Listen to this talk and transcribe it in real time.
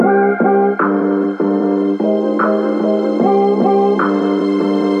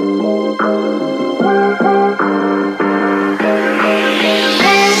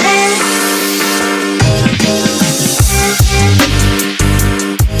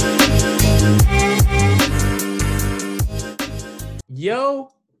Yo,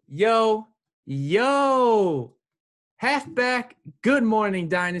 yo, yo. Halfback, good morning,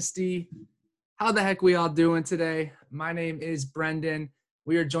 Dynasty. How the heck we all doing today? My name is Brendan.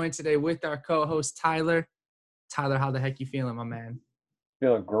 We are joined today with our co-host, Tyler. Tyler, how the heck you feeling, my man?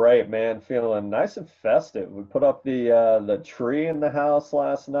 Feeling great, man. Feeling nice and festive. We put up the tree in the house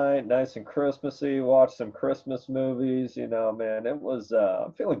last night, nice and Christmassy. Watched some Christmas movies. Man, it was.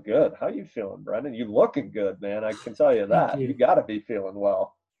 I'm feeling good. How you feeling, Brendan? You looking good, man. I can tell you Thank that. You you. got to be feeling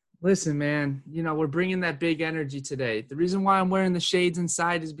well. Listen, man, we're bringing that big energy today. The reason why I'm wearing the shades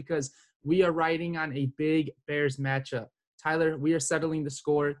inside is because we are riding on a big Bears matchup. Tyler, we are settling the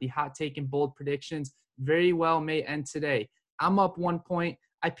score. The hot take and bold predictions very well may end today. I'm up 1 point.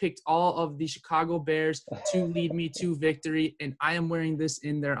 I picked all of the Chicago Bears to lead me to victory, and I am wearing this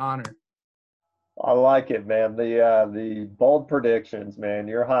in their honor. I like it, man. The bold predictions, man.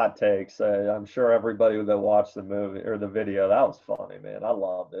 Your hot takes. I'm sure everybody that watched the movie or the video, that was funny, man. I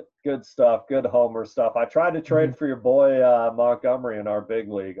loved it. Good stuff. Good Homer stuff. I tried to trade for your boy Montgomery in our big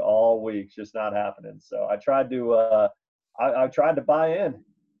league all week, it's just not happening. So I tried to I tried to buy in.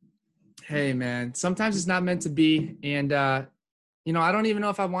 Hey, man, sometimes it's not meant to be, and I don't even know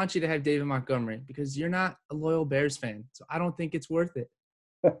if I want you to have David Montgomery because you're not a loyal Bears fan, so I don't think it's worth it.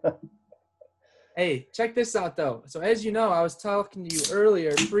 Hey, check this out, though. So as you know, I was talking to you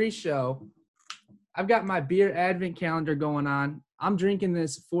earlier, pre-show. I've got my beer advent calendar going on. I'm drinking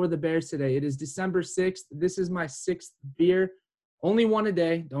this for the Bears today. It is December 6th. This is my 6th beer. Only one a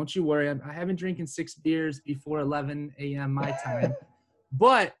day. Don't you worry. I haven't drinking 6 beers before 11 a.m. my time.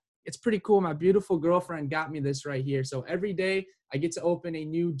 But it's pretty cool. My beautiful girlfriend got me this right here. So every day I get to open a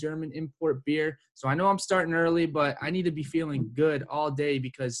new German import beer. So I know I'm starting early, but I need to be feeling good all day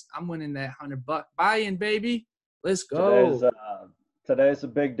because I'm winning that $100 buy-in, baby. Let's Today's go. uh, today's a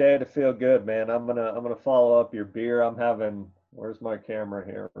big day to feel good, man. I'm gonna follow up your beer. I'm having, where's my camera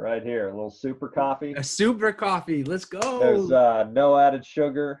here? Right here. A little super coffee. A super coffee. Let's There's go. no added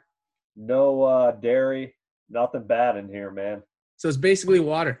sugar, no dairy, nothing bad in here, man. So it's basically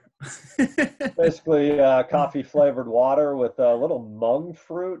water. Basically coffee flavored water with a little monk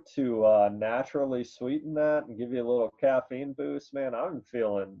fruit to naturally sweeten that and give you a little caffeine boost, man. I'm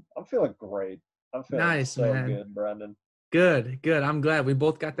feeling great. I'm feeling Nice, so man. good, Brendan. Good, good. I'm glad we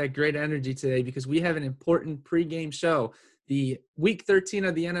both got that great energy today because we have an important pregame show. The week 13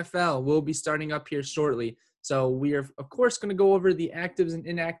 of the NFL will be starting up here shortly. So we are, of course, going to go over the actives and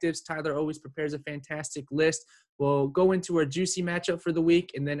inactives. Tyler always prepares a fantastic list. We'll go into our juicy matchup for the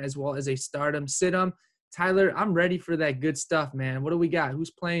week and then as well as a stardom sit-em. Tyler, I'm ready for that good stuff, man. What do we got? Who's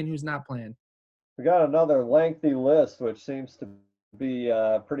playing? Who's not playing? We got another lengthy list, which seems to be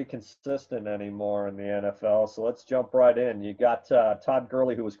pretty consistent anymore in the NFL. So let's jump right in. You got Todd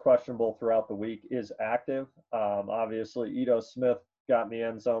Gurley, who was questionable throughout the week, is active. Obviously, Ito Smith got in the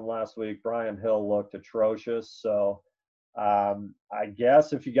end zone last week. Brian Hill looked atrocious. So I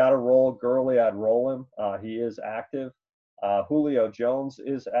guess if you got to roll Gurley, I'd roll him. He is active. Julio Jones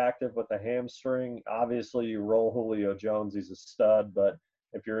is active with a hamstring. Obviously, you roll Julio Jones. He's a stud, but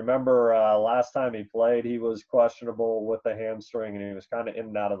if you remember last time he played, he was questionable with a hamstring and he was kind of in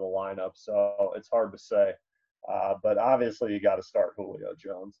and out of the lineup. So it's hard to say. But obviously, you got to start Julio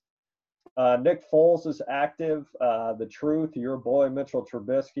Jones. Nick Foles is active. The truth, your boy Mitchell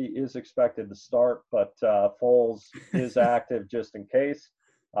Trubisky is expected to start, but Foles is active just in case.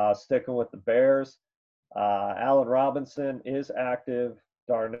 Sticking with the Bears. Allen Robinson is active.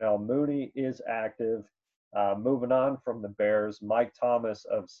 Darnell Mooney is active. Moving on from the Bears, Mike Thomas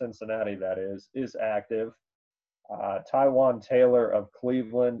of Cincinnati, that is active. Taiwan Taylor of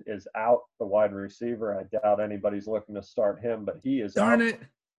Cleveland is out, the wide receiver. I doubt anybody's looking to start him, but he is Darn out. it.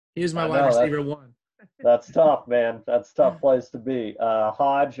 Here's my I wide know receiver one. that's tough, man. That's a tough place to be.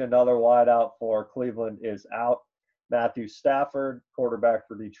 Hodge, another wideout for Cleveland, is out. Matthew Stafford, quarterback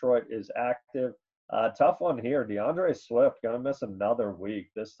for Detroit, is active. Tough one here. DeAndre Swift going to miss another week,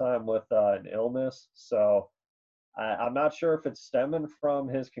 this time with an illness. So I'm not sure if it's stemming from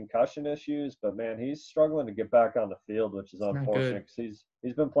his concussion issues, but man, he's struggling to get back on the field, which is It's not good. unfortunate because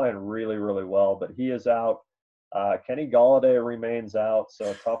he's been playing really, really well, but he is out. Kenny Galladay remains out,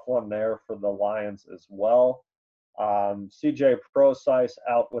 so a tough one there for the Lions as well. CJ Prosise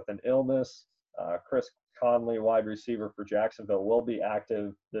out with an illness. Chris Conley, wide receiver for Jacksonville, will be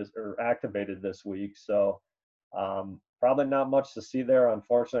activated this week. So probably not much to see there.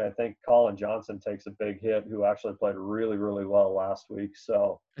 Unfortunately, I think Colin Johnson takes a big hit, who actually played really, really well last week.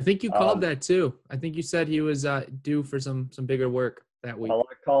 So I think you called that too. I think you said he was due for some bigger work. that I week.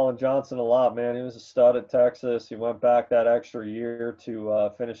 like Colin Johnson a lot, man. He was a stud at Texas. He went back that extra year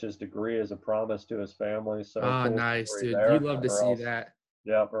to finish his degree as a promise to his family. So Oh, cool nice, story dude. You there. love to Or see else, that.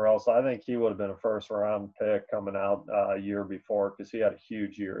 yeah, or else I think he would have been a first round pick coming out a year before because he had a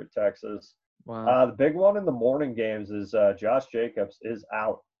huge year at Texas. Wow. The big one in the morning games is Josh Jacobs is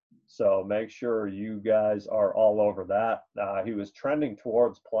out. So make sure you guys are all over that. He was trending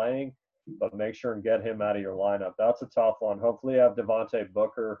towards playing, but make sure and get him out of your lineup. That's a tough one. Hopefully, you have Devontae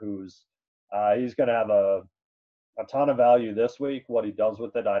Booker, who's he's going to have a ton of value this week. What he does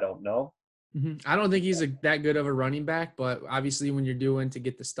with it, I don't know. I don't think he's that good of a running back, but obviously when you're doing to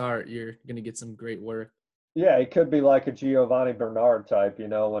get the start, you're going to get some great work. Yeah, he could be like a Giovanni Bernard type.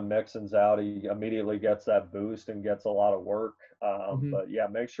 When Mixon's out, he immediately gets that boost and gets a lot of work. Mhm. But yeah,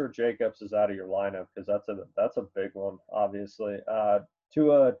 make sure Jacobs is out of your lineup because that's a big one, obviously.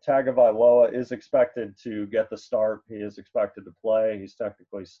 Tua Tagovailoa is expected to get the start. He is expected to play. He's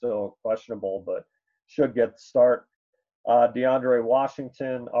technically still questionable, but should get the start. DeAndre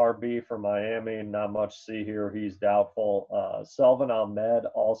Washington, RB for Miami, not much to see here. He's doubtful. Selvin Ahmed,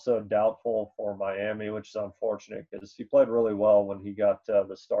 also doubtful for Miami, which is unfortunate because he played really well when he got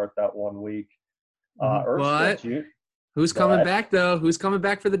the start that 1 week. Irv Smith But Jr. who's Go coming ahead. back, though? Who's coming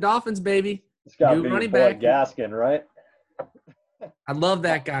back for the Dolphins, baby? It's got to New be your running boy back. Gaskin, right? I love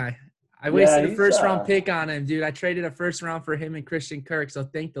that guy. I Yeah, wasted a he's first-round pick on him, dude. I traded a first round for him and Christian Kirk, so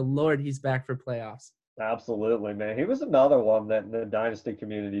thank the Lord he's back for playoffs. absolutely, man. He was another one that in the dynasty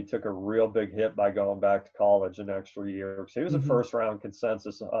community took a real big hit by going back to college an extra year. So he was a Mhm. first round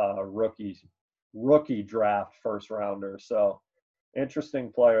consensus rookie draft first rounder. So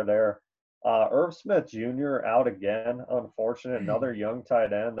interesting player there. Irv Smith Jr. out again. Unfortunate. Another young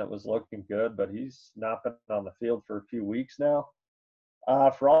tight end that was looking good, but he's not been on the field for a few weeks now.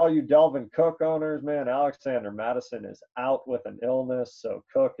 For all you Delvin Cook owners, man, Alexander Madison is out with an illness, so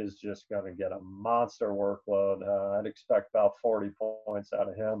Cook is just going to get a monster workload. I'd expect about 40 points out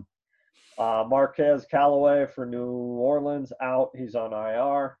of him. Marquez Callaway for New Orleans out. He's on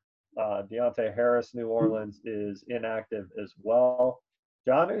IR. Deontay Harris, New Orleans, is inactive as well.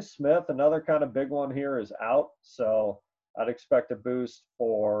 Jonnu Smith, another kind of big one here, is out. So I'd expect a boost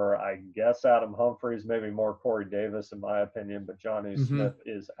for, I guess, Adam Humphries, maybe more Corey Davis, in my opinion, but Jonnu Smith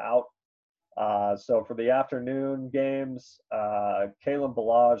is out. So for the afternoon games, Kalen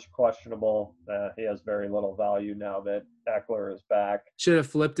Balaj, questionable. He has very little value now that Eckler is back. Should have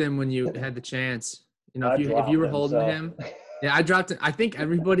flipped him when you had the chance. I If you dropped were him, holding so him. Yeah, I dropped it. I think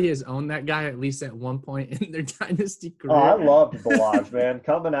everybody has owned that guy at least at one point in their dynasty Oh, I career. loved Balaj, man.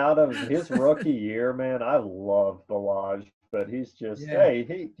 Coming out of his rookie year, man, I loved Balaj. But he's just, Yeah,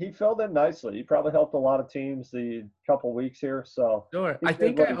 hey, he filled in nicely. He probably helped a lot of teams the couple weeks here. So sure. he I did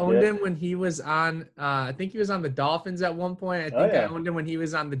think what I he owned did. him when he was on. I think he was on the Dolphins at one point. I Oh think I yeah, owned him when he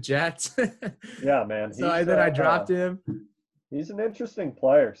was on the Jets. yeah, man. So then I dropped him. He's an interesting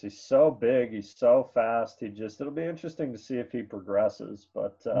player. 'Cause he's so big, he's so fast. It'll be interesting to see if he progresses.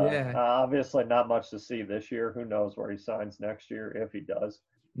 But Yeah. obviously, not much to see this year. Who knows where he signs next year if he does.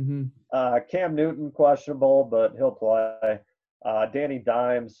 hmm Cam Newton, questionable, but he'll play. Danny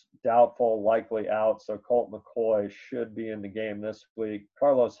Dimes, doubtful, likely out. So Colt McCoy should be in the game this week.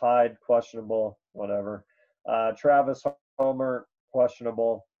 Carlos Hyde, questionable, whatever. Travis Homer,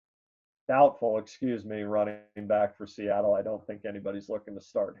 questionable. Doubtful, excuse me, running back for Seattle. I don't think anybody's looking to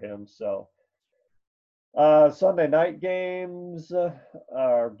start him. So Sunday night games,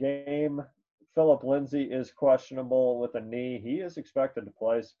 game. Philip Lindsay is questionable with a knee. He is expected to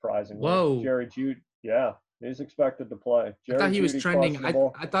play, surprisingly. Whoa. Jerry Judy, yeah, he's expected to play. I thought Jerry he was Judy, trending.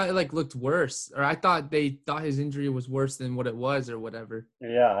 questionable. I thought it like looked worse, or I thought they thought his injury was worse than what it was, or whatever.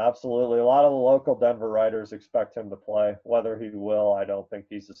 Yeah, absolutely. A lot of the local Denver writers expect him to play. Whether he will, I don't think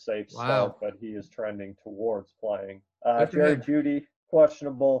he's a safe Wow. start, but he is trending towards playing. Good for Jerry him. Judy,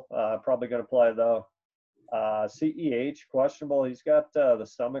 questionable. Probably going to play, though. CEH, questionable. He's got the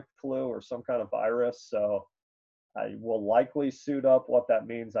stomach flu or some kind of virus, so I will likely suit up. What that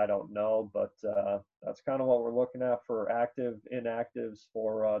means, I don't know, but that's kind of what we're looking at for active, inactives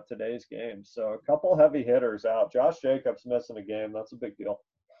for today's game. So a couple heavy hitters out. Josh Jacobs missing a game. That's a big deal.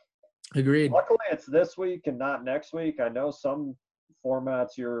 Agreed. Luckily, it's this week and not next week. I know some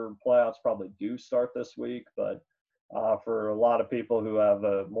formats, your playoffs probably do start this week, but for a lot of people who have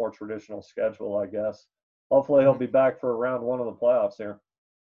a more traditional schedule, I guess, hopefully he'll be back for round one of the playoffs here.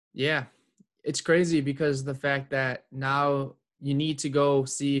 Yeah. It's crazy because the fact that now you need to go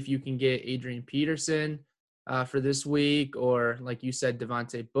see if you can get Adrian Peterson for this week, or like you said,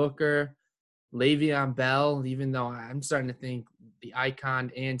 Devontae Booker, Le'Veon Bell, even though I'm starting to think the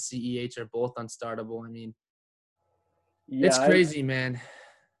Icon and CEH are both unstartable. I mean, It's Yeah, crazy, man.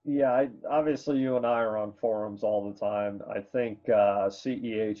 obviously you and I are on forums all the time. I think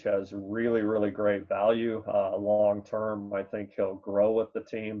CEH has really, really great value long term. I think he'll grow with the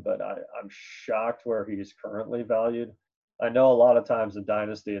team, but I'm shocked where he's currently valued. I know a lot of times in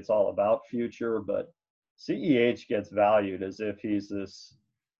Dynasty it's all about future, but CEH gets valued as if he's this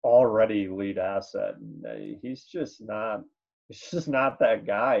already elite asset. And he's just not. He's just not that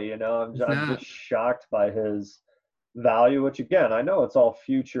guy, you know. It's I'm not. just shocked by his value, which again, I know it's all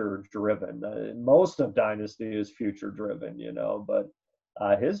future driven. Most of Dynasty is future driven, you know, but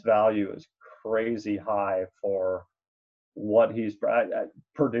his value is crazy high for what he's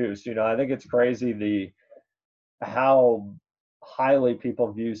produced. You know, I think it's crazy the how highly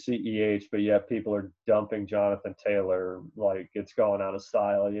people view CEH, but yet people are dumping Jonathan Taylor like it's going out of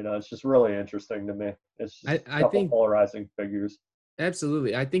style. You know, it's just really interesting to me. It's just a I couple think polarizing figures.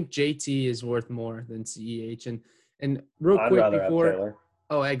 absolutely. I think JT is worth more than CEH. And real I'd quick rather have before, Taylor.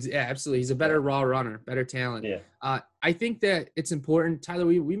 oh, yeah, absolutely. He's a Yeah. better raw runner, better talent. Yeah. I think that it's important, Tyler.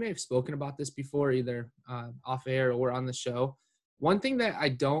 We may have spoken about this before, either off air or on the show. One thing that I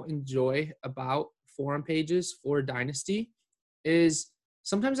don't enjoy about forum pages for Dynasty is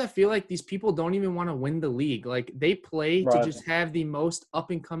sometimes I feel like these people don't even want to win the league. Like they play to Right. just have the most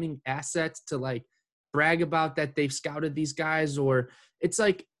up and coming assets to like brag about that they've scouted these guys, or it's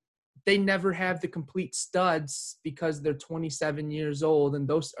like they never have the complete studs because they're 27 years old and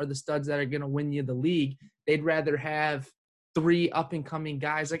those are the studs that are going to win you the league. They'd rather have 3 up and coming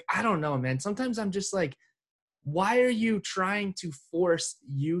guys. Like, I don't know, man. Sometimes I'm just like, why are you trying to force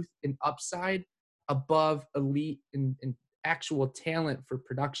youth and upside above elite and actual talent for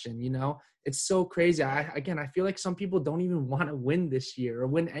production? You know, it's so crazy. I feel like some people don't even want to win this year or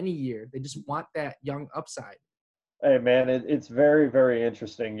win any year. They just want that young upside. Hey man, it's very, very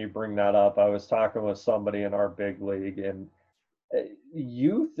interesting you bring that up. I was talking with somebody in our big league, and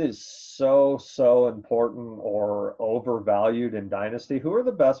youth is so, so important or overvalued in Dynasty. Who are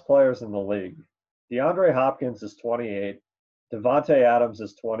the best players in the league? DeAndre Hopkins is 28, Devontae Adams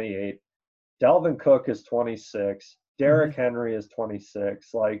is 28, Delvin Cook is 26, Mm-hmm. Derrick Henry is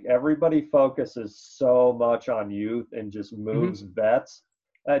 26. Like everybody focuses so much on youth and just Mm-hmm. moves vets.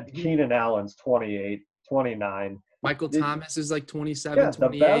 Mm-hmm. Keenan Allen's 28, 29. Michael Thomas is like 27, Yeah, the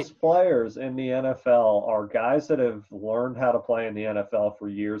 28. best players in the NFL are guys that have learned how to play in the NFL for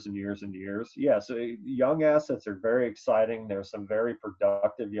years and years and years. Yeah, so young assets are very exciting. There's some very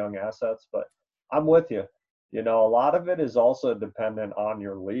productive young assets, but I'm with you. You know, a lot of it is also dependent on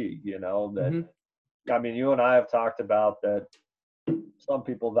your league, you know, that Mm-hmm. I mean, you and I have talked about that some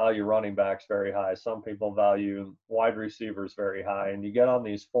people value running backs very high, some people value wide receivers very high, and you get on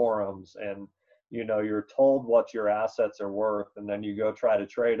these forums and you know you're told what your assets are worth, and then you go try to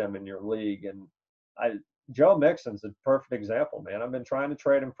trade them in your league. And I Joe Mixon's a perfect example, man. I've been trying to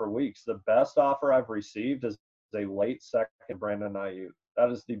trade him for weeks. The best offer I've received is a late second Brandon Ayuk.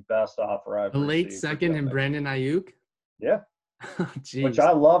 That is the best offer I've A late received for second Joe in Mixon. Brandon Ayuk. Yeah. Which Jeez.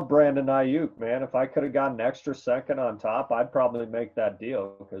 I love Brandon Ayuk, man. If I could have gotten an extra second on top, I'd probably make that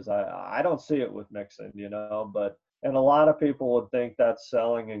deal because I don't see it with Mixon, you know. But and a lot of people would think that's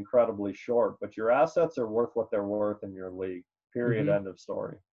selling incredibly short, but your assets are worth what they're worth in your league. Period. Mm-hmm. End of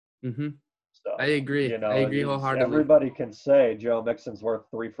story. Mm-hmm. I So agree. you I know, agree wholeheartedly. everybody can say Joe Mixon's worth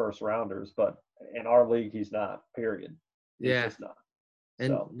 3 first rounders, but in our league, he's not. Period. He's Yeah. just not. And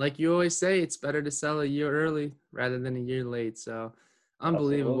So like you always say, it's better to sell a year early rather than a year late. So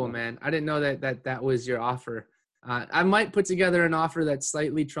unbelievable, absolutely. man. I didn't know that was your offer. I might put together an offer that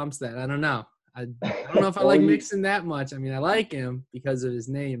slightly trumps that. I don't know. I don't know if I Well, like Mixon that much. I mean, I like him because of his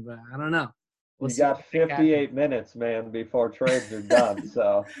name, but I don't know. We'll you see what got the heck happens. 58 minutes, man, before trades are done.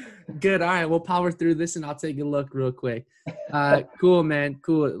 So. Good. All right. We'll power through this and I'll take a look real quick. Cool, man.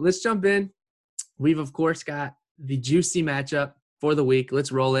 Cool. Let's jump in. We've, of course, got the juicy matchup for the week.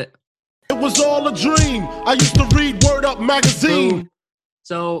 Let's roll it. It was all a dream. I used to read Word Up magazine. Boom.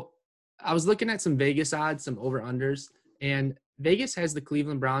 So I was looking at some Vegas odds, some over-unders, and Vegas has the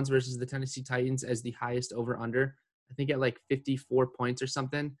Cleveland Browns versus the Tennessee Titans as the highest over-under. I think at like 54 points or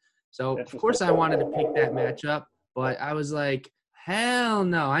something. So, of course, I wanted to pick that matchup, but I was like, hell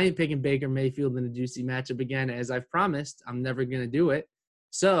no, I ain't picking Baker Mayfield in a juicy matchup again. As I've promised, I'm never going to do it.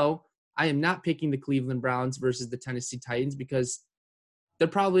 So I am not picking the Cleveland Browns versus the Tennessee Titans because they're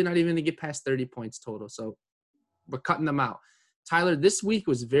probably not even going to get past 30 points total. So we're cutting them out. Tyler, this week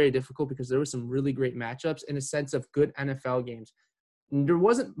was very difficult because there were some really great matchups in a sense of good NFL games. There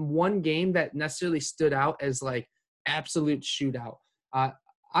wasn't one game that necessarily stood out as like absolute shootout.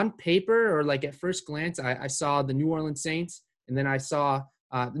 On paper or like at first glance, I saw the New Orleans Saints and then I saw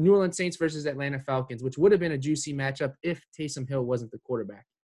The New Orleans Saints versus Atlanta Falcons, which would have been a juicy matchup if Taysom Hill wasn't the quarterback.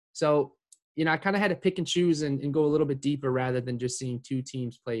 So, I kind of had to pick and choose and go a little bit deeper rather than just seeing two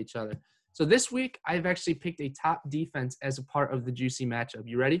teams play each other. So this week, I've actually picked a top defense as a part of the juicy matchup.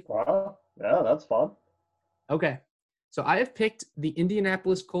 You ready? Wow. Yeah, that's fun. Okay. So I have picked the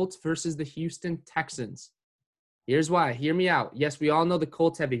Indianapolis Colts versus the Houston Texans. Here's why. Hear me out. Yes, we all know the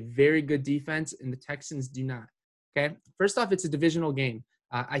Colts have a very good defense and the Texans do not. Okay. First off, it's a divisional game.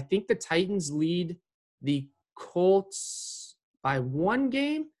 I think the Titans lead the Colts by one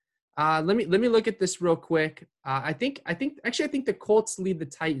game. Let me look at this real quick. I think the Colts lead the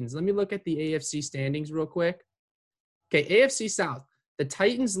Titans. Let me look at the AFC standings real quick. Okay, AFC South. The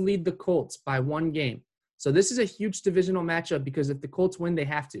Titans lead the Colts by one game. So this is a huge divisional matchup because if the Colts win, they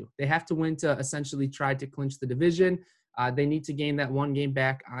have to. They have to win to essentially try to clinch the division. They need to gain that one game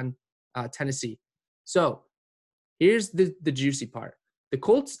back on Tennessee. So here's the juicy part. The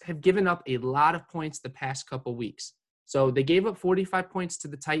Colts have given up a lot of points the past couple weeks. So they gave up 45 points to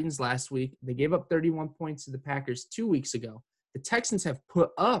the Titans last week. They gave up 31 points to the Packers 2 weeks ago. The Texans have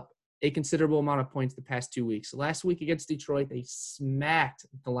put up a considerable amount of points the past 2 weeks. Last week against Detroit, they smacked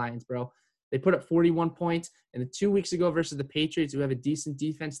the Lions, bro. They put up 41 points. And 2 weeks ago versus the Patriots, who have a decent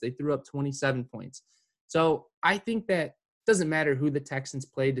defense, they threw up 27 points. So I think that it doesn't matter who the Texans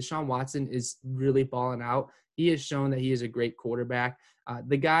play. Deshaun Watson is really balling out. He has shown that he is a great quarterback.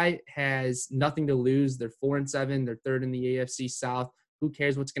 The guy has nothing to lose. They're 4-7. They're third in the AFC South. Who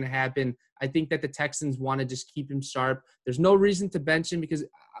cares what's going to happen? I think that the Texans want to just keep him sharp. There's no reason to bench him because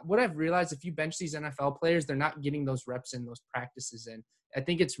what I've realized, if you bench these NFL players, they're not getting those reps in, those practices in. I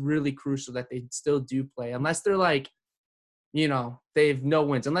think it's really crucial that they still do play, unless they're like, they have no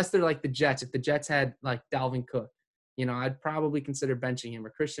wins. Unless they're like the Jets. If the Jets had like Dalvin Cook, I'd probably consider benching him, or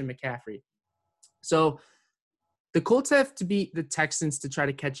Christian McCaffrey. So the Colts have to beat the Texans to try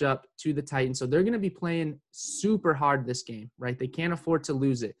to catch up to the Titans. So they're going to be playing super hard this game, right? They can't afford to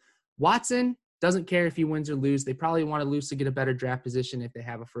lose it. Watson doesn't care if he wins or lose. They probably want to lose to get a better draft position if they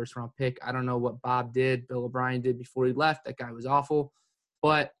have a first-round pick. I don't know what Bill O'Brien did before he left. That guy was awful.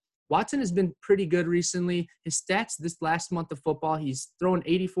 But Watson has been pretty good recently. His stats this last month of football, he's thrown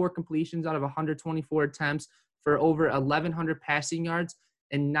 84 completions out of 124 attempts for over 1,100 passing yards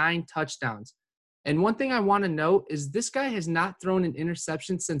and 9 touchdowns. And one thing I want to note is this guy has not thrown an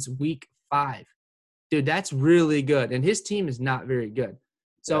interception since week 5. Dude, that's really good. And his team is not very good.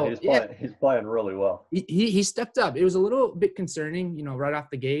 So he's playing really well. He stepped up. It was a little bit concerning, right off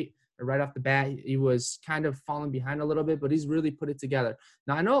the gate or right off the bat. He was kind of falling behind a little bit, but he's really put it together.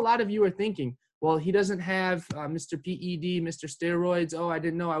 Now, I know a lot of you are thinking, well, he doesn't have Mr. PED, Mr. Steroids. Oh, I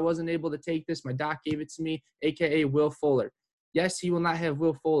didn't know. I wasn't able to take this. My doc gave it to me, a.k.a. Will Fuller. Yes, he will not have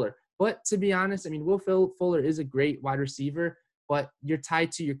Will Fuller. But to be honest, Will Fuller is a great wide receiver, but you're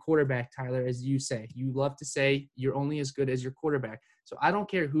tied to your quarterback, Tyler, as you say. You love to say you're only as good as your quarterback. So I don't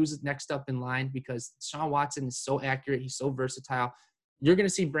care who's next up in line because Deshaun Watson is so accurate. He's so versatile. You're going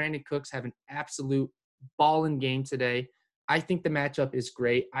to see Brandon Cooks have an absolute ball-in game today. I think the matchup is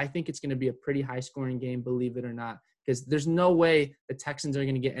great. I think it's going to be a pretty high-scoring game, believe it or not, because there's no way the Texans are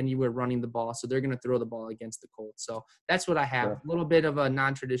going to get anywhere running the ball, so they're going to throw the ball against the Colts. So that's what I have. Sure. A little bit of a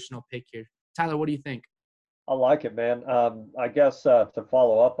non-traditional pick here. Tyler, what do you think? I like it, man. I guess to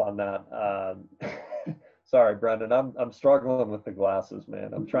follow up on that, sorry, Brendan, I'm struggling with the glasses,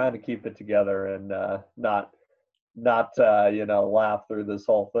 man. I'm trying to keep it together and not laugh through this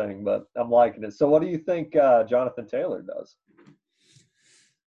whole thing, but I'm liking it. So what do you think Jonathan Taylor does?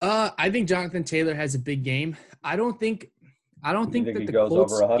 I think Jonathan Taylor has a big game. I don't think that the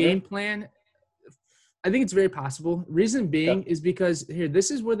Colts game plan. I think it's very possible. Reason being is because this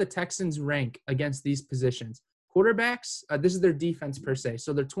is where the Texans rank against these positions. Quarterbacks, this is their defense per se.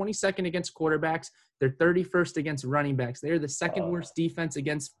 So they're 22nd against quarterbacks. They're 31st against running backs. They're the second worst defense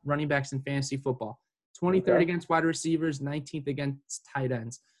against running backs in fantasy football. 23rd against wide receivers, 19th against tight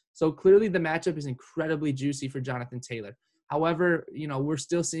ends. So clearly the matchup is incredibly juicy for Jonathan Taylor. However, we're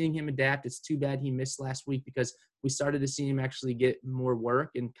still seeing him adapt. It's too bad he missed last week because we started to see him actually get more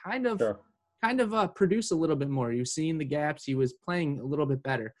work and kind of produce a little bit more. You've seen the gaps. He was playing a little bit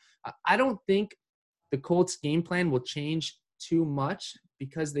better. I don't think the Colts game plan will change too much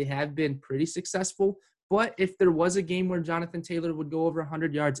because they have been pretty successful. But if there was a game where Jonathan Taylor would go over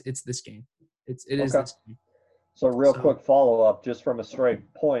 100 yards, it's this game. It is this game. So quick follow-up, just from a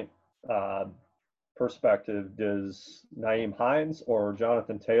straight point perspective, does Nyheim Hines or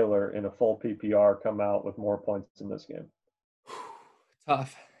Jonathan Taylor in a full PPR come out with more points in this game?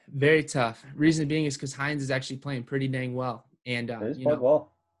 Tough. Very tough. Reason being is because Hines is actually playing pretty dang well. And,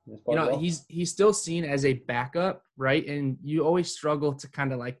 well. He's played well. He's still seen as a backup, right? And you always struggle to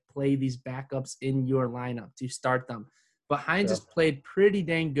kind of like play these backups in your lineup to start them. But Hines has played pretty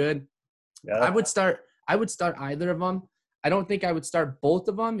dang good. Yeah. I would start either of them. I don't think I would start both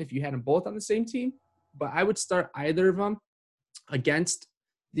of them if you had them both on the same team, but I would start either of them against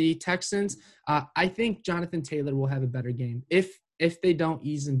the Texans. I think Jonathan Taylor will have a better game if they don't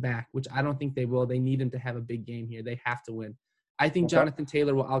ease him back, which I don't think they will. They need him to have a big game here. They have to win. I think Jonathan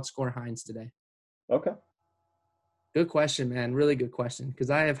Taylor will outscore Hines today. Okay. Good question, man. Really good question.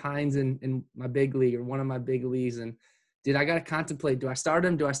 Because I have Hines in my big league, or one of my big leagues. And, dude, I got to contemplate. Do I start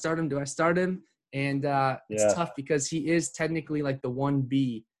him? And it's tough because he is technically like the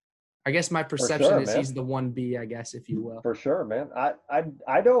 1B. I guess my perception is he's the 1B, I guess, if you will. For sure, man.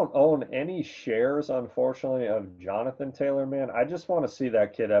 I don't own any shares, unfortunately, of Jonathan Taylor, man. I just want to see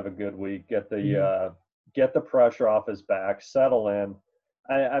that kid have a good week, get the pressure off his back, settle in.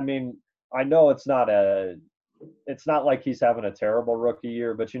 I mean, I know it's not like he's having a terrible rookie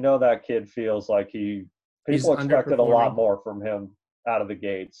year, but that kid feels like people expected a lot more from him out of the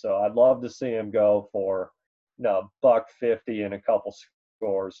gate. So I'd love to see him go for $150 and a couple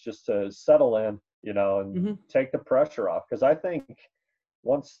scores just to settle in, and take the pressure off. Because I think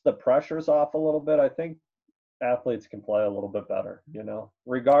once the pressure's off a little bit, I think athletes can play a little bit better,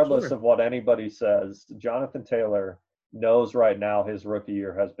 regardless of what anybody says. Jonathan Taylor knows right now his rookie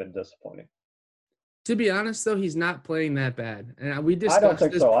year has been disappointing. To be honest, though, he's not playing that bad. And we discussed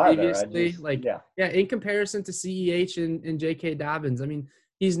this previously. In comparison to CEH and J.K. Dobbins, I mean,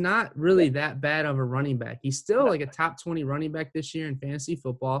 he's not really that bad of a running back. He's still like a top 20 running back this year in fantasy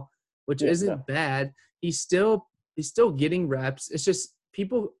football, which isn't bad. He's still getting reps. It's just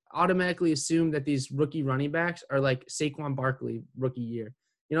people automatically assume that these rookie running backs are like Saquon Barkley rookie year.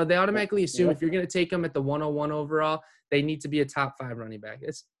 They automatically assume if you're going to take them at the 101 overall, they need to be a top 5 running back.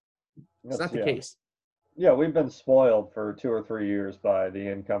 It's not the case. Yeah, we've been spoiled for 2 or 3 years by the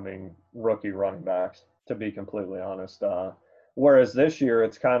incoming rookie running backs, to be completely honest. Whereas this year,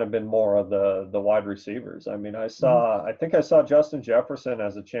 it's kind of been more of the wide receivers. I mean, I think I saw Justin Jefferson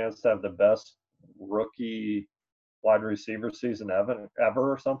as a chance to have the best rookie wide receiver season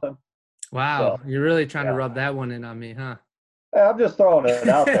ever or something. Wow, so, you're really trying to rub that one in on me, huh? Hey, I'm just throwing it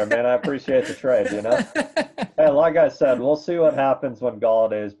out there, man. I appreciate the trade, Hey, like I said, we'll see what happens when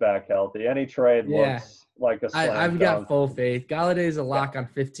Galladay's back healthy. Any trade looks like a slam I've dunk. got full faith. Galladay's a lock on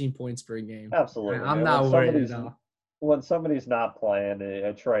 15 points per game. Absolutely. I'm not worried at all. When somebody's not playing,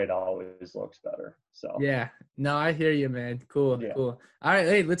 a trade always looks better. So yeah, no, I hear you, man. Cool. All right,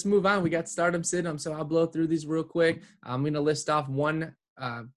 hey, let's move on. We got stardom, sit-em, so I'll blow through these real quick. I'm going to list off one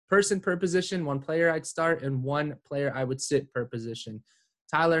person per position, one player I'd start, and one player I would sit per position.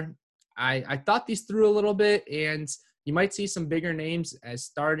 Tyler, I thought these through a little bit, and you might see some bigger names as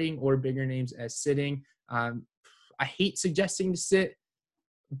starting or bigger names as sitting. I hate suggesting to sit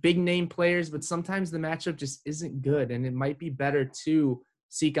big name players, but sometimes the matchup just isn't good, and it might be better to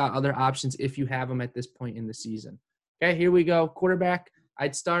seek out other options if you have them at this point in the season. Okay, here we go. Quarterback,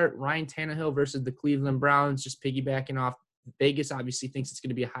 I'd start Ryan Tannehill versus the Cleveland Browns, just piggybacking off Vegas obviously thinks it's going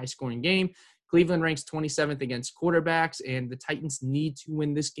to be a high-scoring game. Cleveland ranks 27th against quarterbacks, and the Titans need to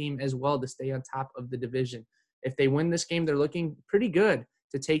win this game as well to stay on top of the division. If they win this game, they're looking pretty good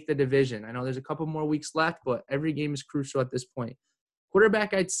to take the division. I know there's a couple more weeks left, but every game is crucial at this point.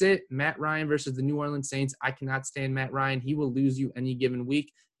 Quarterback, I'd sit Matt Ryan versus the New Orleans Saints. I cannot stand Matt Ryan. He will lose you any given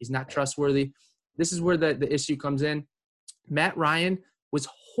week. He's not trustworthy. This is where the issue comes in. Matt Ryan was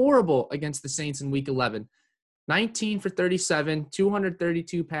horrible against the Saints in Week 11. 19 for 37,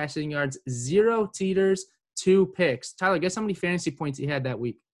 232 passing yards, 0 teeters, 2 picks. Tyler, guess how many fantasy points he had that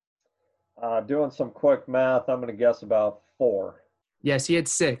week? Doing some quick math, I'm going to guess about 4. Yes, he had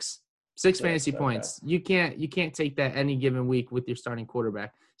 6. 6 fantasy points. You can't take that any given week with your starting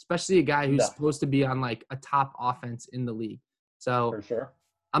quarterback, especially a guy who's supposed to be on like a top offense in the league. So for sure,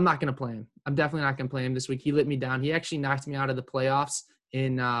 I'm not going to play him. I'm definitely not going to play him this week. He let me down. He actually knocked me out of the playoffs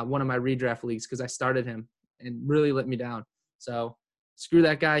in one of my redraft leagues because I started him and really let me down. So screw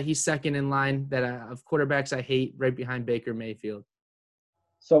that guy. He's second in line of quarterbacks I hate, right behind Baker Mayfield.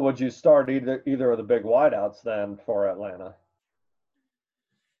 So would you start either of the big wideouts then for Atlanta?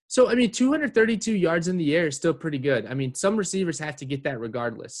 So, I mean, 232 yards in the air is still pretty good. I mean, some receivers have to get that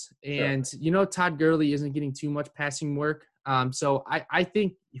regardless. And, Todd Gurley isn't getting too much passing work. So I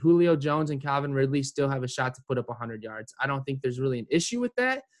think Julio Jones and Calvin Ridley still have a shot to put up 100 yards. I don't think there's really an issue with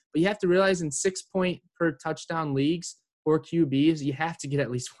that. But you have to realize in 6-point per touchdown leagues for QBs, you have to get at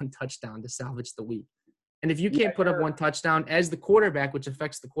least one touchdown to salvage the week. And if you can't put up one touchdown as the quarterback, which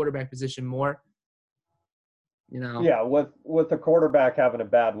affects the quarterback position more, Yeah, with the quarterback having a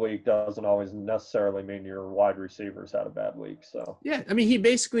bad week doesn't always necessarily mean your wide receivers had a bad week. So Yeah, I mean, he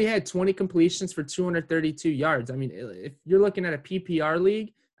basically had 20 completions for 232 yards. I mean, if you're looking at a PPR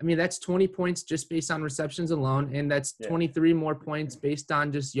league, I mean, that's 20 points just based on receptions alone, and that's 23 more points based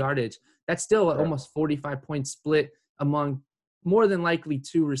on just yardage. That's still almost 45-point split among more than likely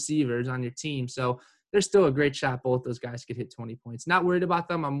 2 receivers on your team. So there's still a great shot both those guys could hit 20 points. Not worried about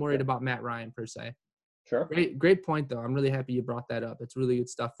them. I'm worried about Matt Ryan per se. Sure. Great point, though. I'm really happy you brought that up. It's really good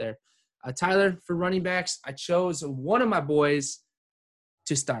stuff there. Tyler, for running backs, I chose one of my boys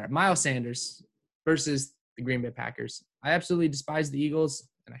to start, Miles Sanders versus the Green Bay Packers. I absolutely despise the Eagles,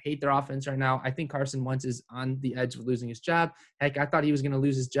 and I hate their offense right now. I think Carson Wentz is on the edge of losing his job. Heck, I thought he was going to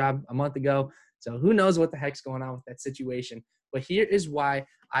lose his job a month ago. So who knows what the heck's going on with that situation. But here is why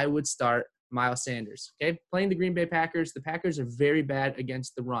I would start Miles Sanders. Okay, playing the Green Bay Packers. The Packers are very bad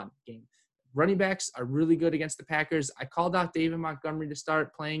against the run game. Running backs are really good against the Packers. I called out David Montgomery to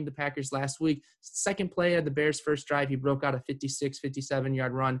start playing the Packers last week. Second play of the Bears' first drive, he broke out a 56,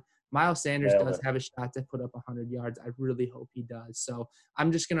 57-yard run. Miles Sanders does have a shot to put up 100 yards. I really hope he does. So I'm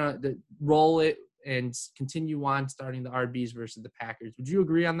just going to roll it and continue on starting the RBs versus the Packers. Would you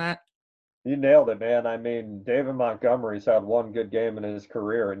agree on that? You nailed it, man. I mean, David Montgomery's had one good game in his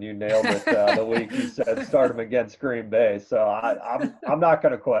career, and you nailed it the week you said start him against Green Bay. So I'm not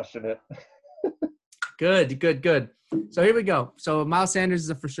going to question it. Good. So here we go. So Miles Sanders is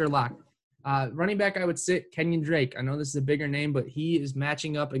a for sure lock. Running back, I would sit Kenyon Drake. I know this is a bigger name, but he is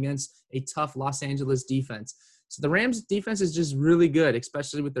matching up against a tough Los Angeles defense. So the Rams defense is just really good,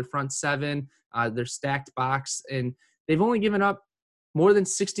 especially with their front seven, their stacked box, and they've only given up more than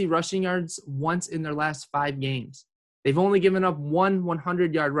 60 rushing yards once in their last 5 games. They've only given up one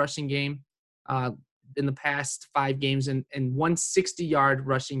 100-yard rushing game in the past 5 games and one 60-yard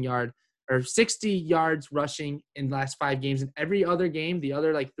rushing yard or 60 yards rushing in the last 5 games. In every other game, the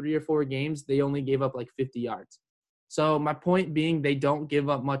other like 3 or 4 games, they only gave up like 50 yards. So my point being, they don't give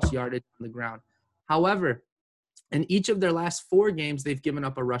up much yardage on the ground. However, in each of their last 4 games, they've given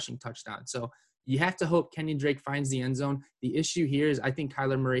up a rushing touchdown. So you have to hope Kenyon Drake finds the end zone. The issue here is I think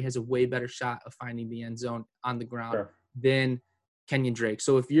Kyler Murray has a way better shot of finding the end zone on the ground than Kenyon Drake.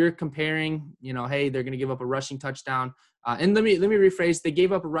 So if you're comparing, hey, they're going to give up a rushing touchdown. And let me rephrase. They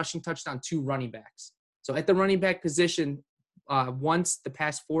gave up a rushing touchdown to running backs. So at the running back position, once the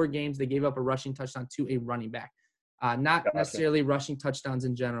past 4 games, they gave up a rushing touchdown to a running back. Not necessarily rushing touchdowns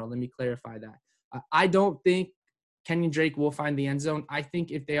in general. Let me clarify that. I don't think Kenyon Drake will find the end zone. I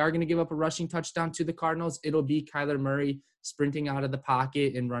think if they are going to give up a rushing touchdown to the Cardinals, it'll be Kyler Murray sprinting out of the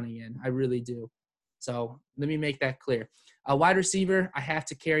pocket and running in. I really do. So let me make that clear. A wide receiver, I have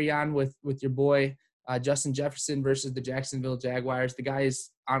to carry on with your boy, Justin Jefferson versus the Jacksonville Jaguars. The guy is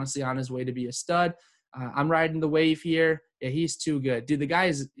honestly on his way to be a stud. I'm riding the wave here. Yeah, he's too good. Dude, the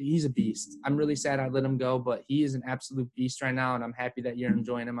guy he's a beast. I'm really sad I let him go, but he is an absolute beast right now, and I'm happy that you're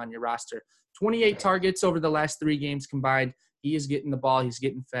enjoying him on your roster. 28 targets over the last 3 games combined. He is getting the ball. He's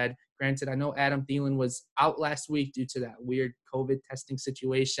getting fed. Granted, I know Adam Thielen was out last week due to that weird COVID testing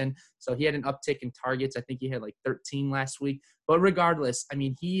situation. So he had an uptick in targets. I think he had like 13 last week. But regardless, I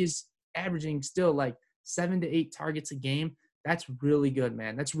mean, he's averaging still like 7 to 8 targets a game. That's really good,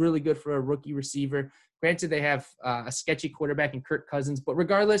 man. That's really good for a rookie receiver. Granted, they have a sketchy quarterback in Kirk Cousins. But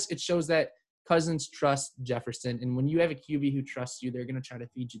regardless, it shows that Cousins trusts Jefferson. And when you have a QB who trusts you, they're going to try to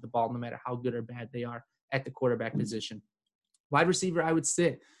feed you the ball no matter how good or bad they are at the quarterback position. Wide receiver, I would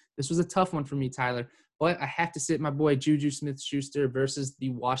sit. This was a tough one for me, Tyler, but I have to sit my boy Juju Smith-Schuster versus the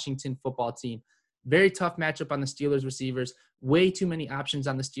Washington football team. Very tough matchup on the Steelers receivers. Way too many options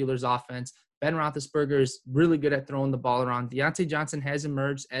on the Steelers offense. Ben Roethlisberger is really good at throwing the ball around. Deontay Johnson has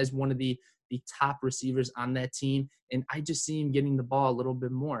emerged as one of the top receivers on that team, and I just see him getting the ball a little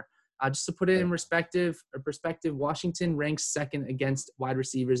bit more. Just to put it in perspective, Washington ranks 2nd against wide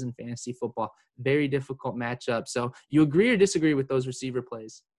receivers in fantasy football. Very difficult matchup. So you agree or disagree with those receiver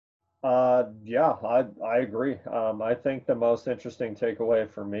plays? Yeah, I agree. I think the most interesting takeaway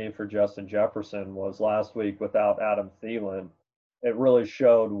for me for Justin Jefferson was last week without Adam Thielen. It really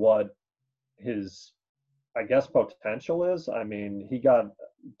showed what his, I guess, potential is. I mean, he got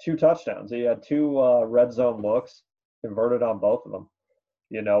 2 touchdowns. He had 2 red zone looks, converted on both of them.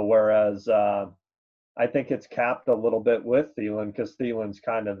 Whereas I think it's capped a little bit with Thielen because Thielen's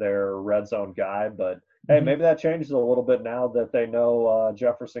kind of their red zone guy. But, hey, maybe that changes a little bit now that they know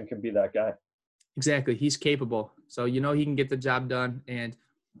Jefferson can be that guy. Exactly. He's capable. So, he can get the job done. And,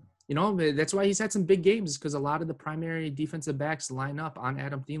 that's why he's had some big games because a lot of the primary defensive backs line up on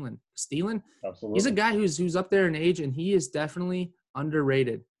Adam Thielen. Thielen, absolutely, he's a guy who's up there in age, and he is definitely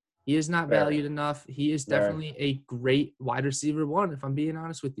underrated. He is not Very. valued enough. He is Very. definitely a great wide receiver one, if I'm being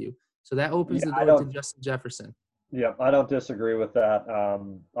honest with you. So that opens Yeah, the I door to don't. Justin Jefferson. Yeah, I don't disagree with that.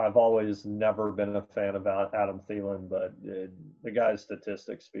 I've always never been a fan of Adam Thielen, but the guy's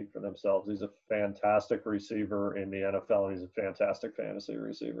statistics speak for themselves. He's a fantastic receiver in the NFL, and he's a fantastic fantasy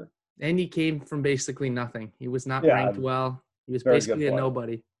receiver. And he came from basically nothing. He was not Yeah, ranked well. He was very good basically a player.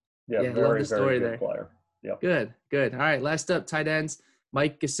 nobody. Yeah, Yeah, I love very, the very story good there. player. Yep. Good, good. All right, last up, tight ends.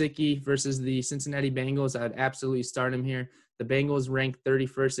 Mike Gesicki versus the Cincinnati Bengals. I'd absolutely start him here. The Bengals ranked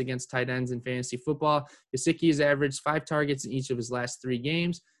 31st against tight ends in fantasy football. Gesicki has averaged 5 targets in each of his last 3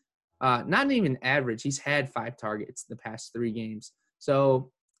 games. Not even average. He's had 5 targets the past 3 games.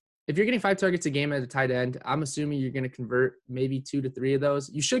 So if you're getting 5 targets a game at a tight end, I'm assuming you're going to convert maybe 2 to 3 of those.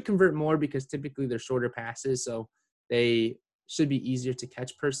 You should convert more because typically they're shorter passes, so they should be easier to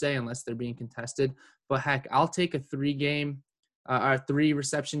catch per se unless they're being contested. But heck, I'll take a 3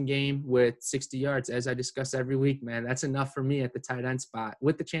 reception game with 60 yards, as I discuss every week, man. That's enough for me at the tight end spot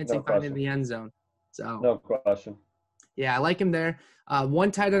with the chance No of finding question. the end zone. So No question. yeah, I like him there.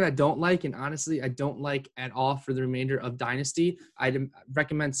 One tight end I don't like, and honestly, I don't like at all for the remainder of Dynasty. I'd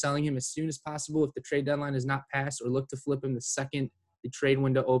recommend selling him as soon as possible if the trade deadline is not passed, or look to flip him the second the trade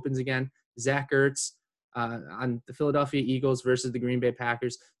window opens again. Zach Ertz on the Philadelphia Eagles versus the Green Bay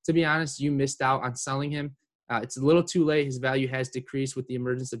Packers. To be honest, you missed out on selling him. It's a little too late. His value has decreased with the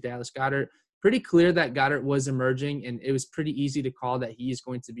emergence of Dallas Goedert. Pretty clear that Goddard was emerging, and it was pretty easy to call that he is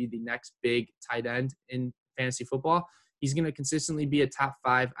going to be the next big tight end in fantasy football. He's going to consistently be a top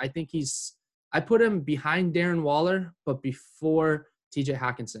 5. I put him behind Darren Waller, but before TJ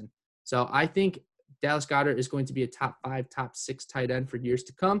Hawkinson. So I think Dallas Goedert is going to be a top 5, top 6 tight end for years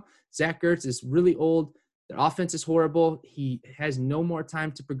to come. Zach Ertz is really old. Their offense is horrible. He has no more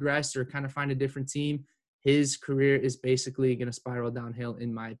time to progress or kind of find a different team. His career is basically going to spiral downhill,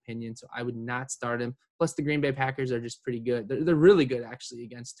 in my opinion. So I would not start him. Plus, the Green Bay Packers are just pretty good. They're really good, actually,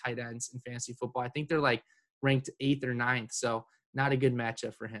 against tight ends in fantasy football. I think they're like ranked 8th or 9th. So not a good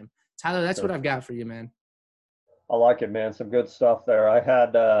matchup for him. Tyler, that's what I've got for you, man. I like it, man. Some good stuff there. I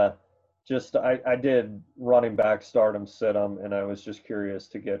had I did running back, start him, sit him, and I was just curious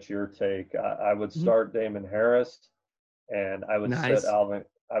to get your take. I would start Damon Harris, and I would sit Nice. Alvin.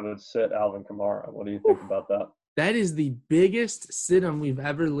 I would sit Alvin Kamara. What do you think about that? That is the biggest sit-em we've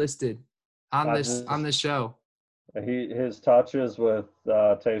ever listed on this show. His touches with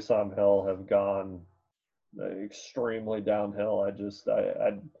Taysom Hill have gone extremely downhill.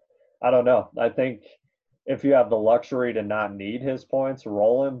 I don't know. I think if you have the luxury to not need his points,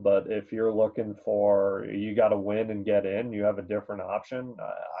 roll him. But if you're looking for you got to win and get in, you have a different option.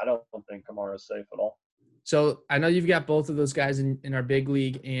 I don't think Kamara is safe at all. So I know you've got both of those guys in our big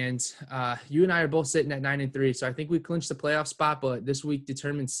league, and you and I are both sitting at 9-3. So I think we clinched the playoff spot, but this week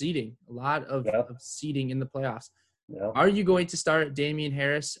determines seeding. A lot of seeding in the playoffs. Yeah. Are you going to start Damian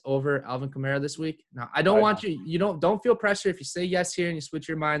Harris over Alvin Kamara this week? No, I don't want you. You don't feel pressure if you say yes here and you switch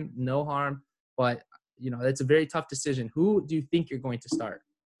your mind. No harm, but it's a very tough decision. Who do you think you're going to start?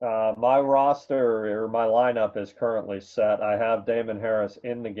 My roster or my lineup is currently set. I have Damon Harris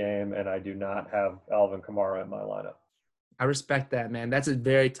in the game, and I do not have Alvin Kamara in my lineup. I respect that, man. That's a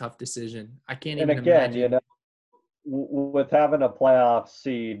very tough decision. I can't even imagine. With having a playoff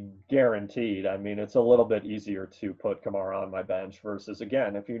seed guaranteed, I mean, it's a little bit easier to put Kamara on my bench versus,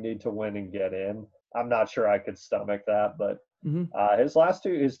 again, if you need to win and get in, I'm not sure I could stomach that. But his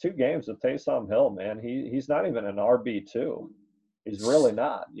 2 games with Taysom Hill, man, he's not even an RB2. He's really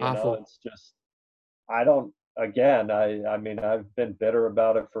not. It's just I mean, I've been bitter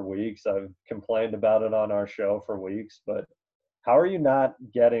about it for weeks. I've complained about it on our show for weeks. But how are you not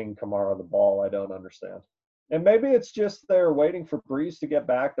getting Kamara the ball? I don't understand. And maybe it's just they're waiting for Breeze to get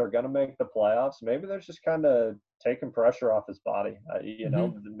back. They're going to make the playoffs. Maybe they're just kind of taking pressure off his body.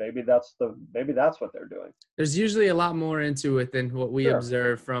 Maybe that's what they're doing. There's usually a lot more into it than what we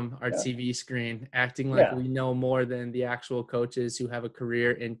observe from our TV screen, acting like we know more than the actual coaches who have a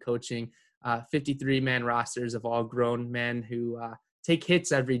career in coaching 53-man rosters of all grown men who take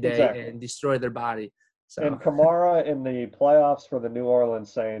hits every day and destroy their body. So. And Kamara in the playoffs for the New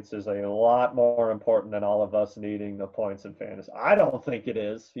Orleans Saints is a lot more important than all of us needing the points in fantasy. I don't think it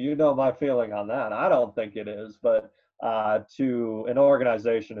is. You know my feeling on that. I don't think it is. But to an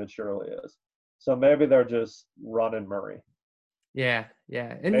organization, it surely is. So maybe they're just running Murray. Yeah.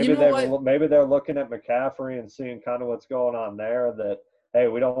 And maybe maybe they're looking at McCaffrey and seeing kind of what's going on there that, hey,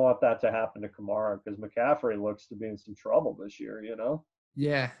 we don't want that to happen to Kamara because McCaffrey looks to be in some trouble this year,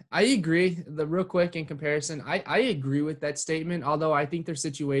 Yeah, I agree. Real quick in comparison, I agree with that statement, although I think their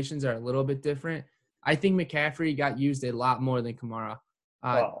situations are a little bit different. I think McCaffrey got used a lot more than Kamara.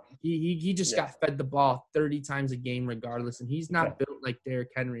 He just got fed the ball 30 times a game regardless, and he's not built like Derrick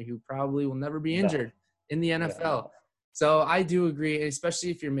Henry, who probably will never be injured in the NFL. So I do agree,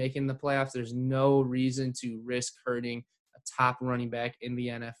 especially if you're making the playoffs, there's no reason to risk hurting a top running back in the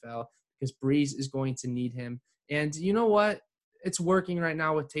NFL because Breeze is going to need him. And you know what? It's working right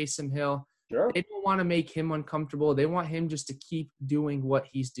now with Taysom Hill. Sure. They don't want to make him uncomfortable. They want him just to keep doing what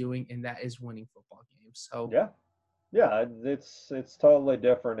he's doing, and that is winning football games. So yeah, it's totally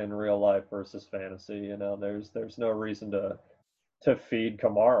different in real life versus fantasy. You know, there's no reason to feed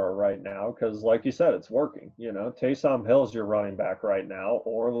Kamara right now because, like you said, it's working. You know, Taysom Hill's your running back right now,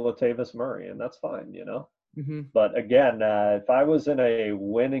 or Latavius Murray, and that's fine. You know. Mm-hmm. But again, if I was in a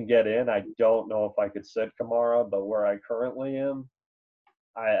win and get in, I don't know if I could sit Kamara. But where I currently am,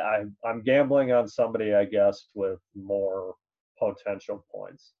 I'm gambling on somebody, I guess, with more potential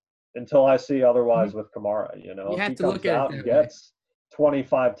points until I see otherwise with Kamara. You know, you if he comes out and gets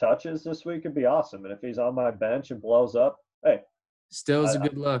 25 touches this week, it'd be awesome. And if he's on my bench and blows up, hey, still is a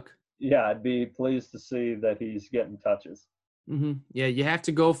good look. Yeah, I'd be pleased to see that he's getting touches. Mm-hmm. Yeah, you have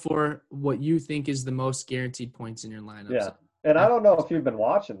to go for what you think is the most guaranteed points in your lineup. Yeah. And I don't know if you've been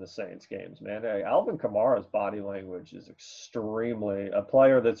watching the Saints games, man. Alvin Kamara's body language is a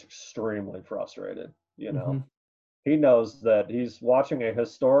player that's extremely frustrated, you know. Mm-hmm. He knows that he's watching a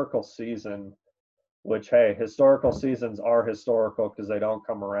historical season, which, hey, historical seasons are historical because they don't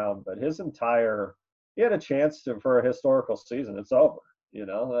come around. But he had a chance for a historical season. It's over, you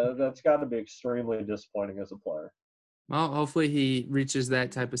know. That's got to be extremely disappointing as a player. Well, hopefully he reaches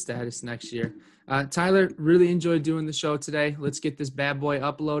that type of status next year. Tyler, really enjoyed doing the show today. Let's get this bad boy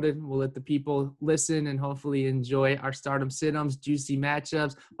uploaded. We'll let the people listen and hopefully enjoy our stardom sit-ems, juicy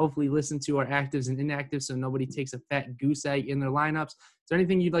matchups, hopefully listen to our actives and inactives so nobody takes a fat goose egg in their lineups. Is there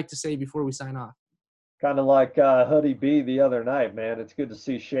anything you'd like to say before we sign off? Kind of like Hoodie B the other night, man. It's good to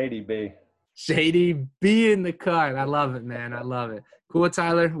see Shady B. Shady B in the cut. I love it, man. I love it. Cool,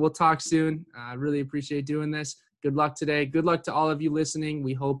 Tyler. We'll talk soon. I really appreciate doing this. Good luck today. Good luck to all of you listening.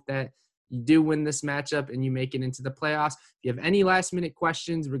 We hope that you do win this matchup and you make it into the playoffs. If you have any last-minute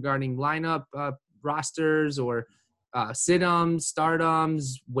questions regarding lineup rosters or sit-ems,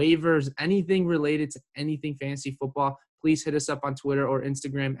 stardoms, waivers, anything related to anything fantasy football, please hit us up on Twitter or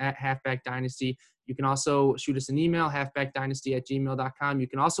Instagram at Halfback Dynasty. You can also shoot us an email, halfbackdynasty@gmail.com. You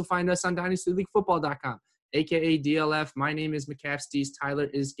can also find us on dynastyleaguefootball.com, a.k.a. DLF. My name is McCaffstees. Tyler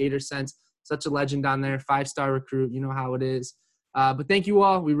is Gator Sense. Such a legend down there, 5-star recruit. You know how it is. But thank you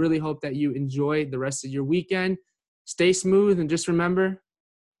all. We really hope that you enjoy the rest of your weekend. Stay smooth, and just remember,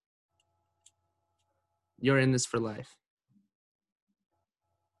 you're in this for life.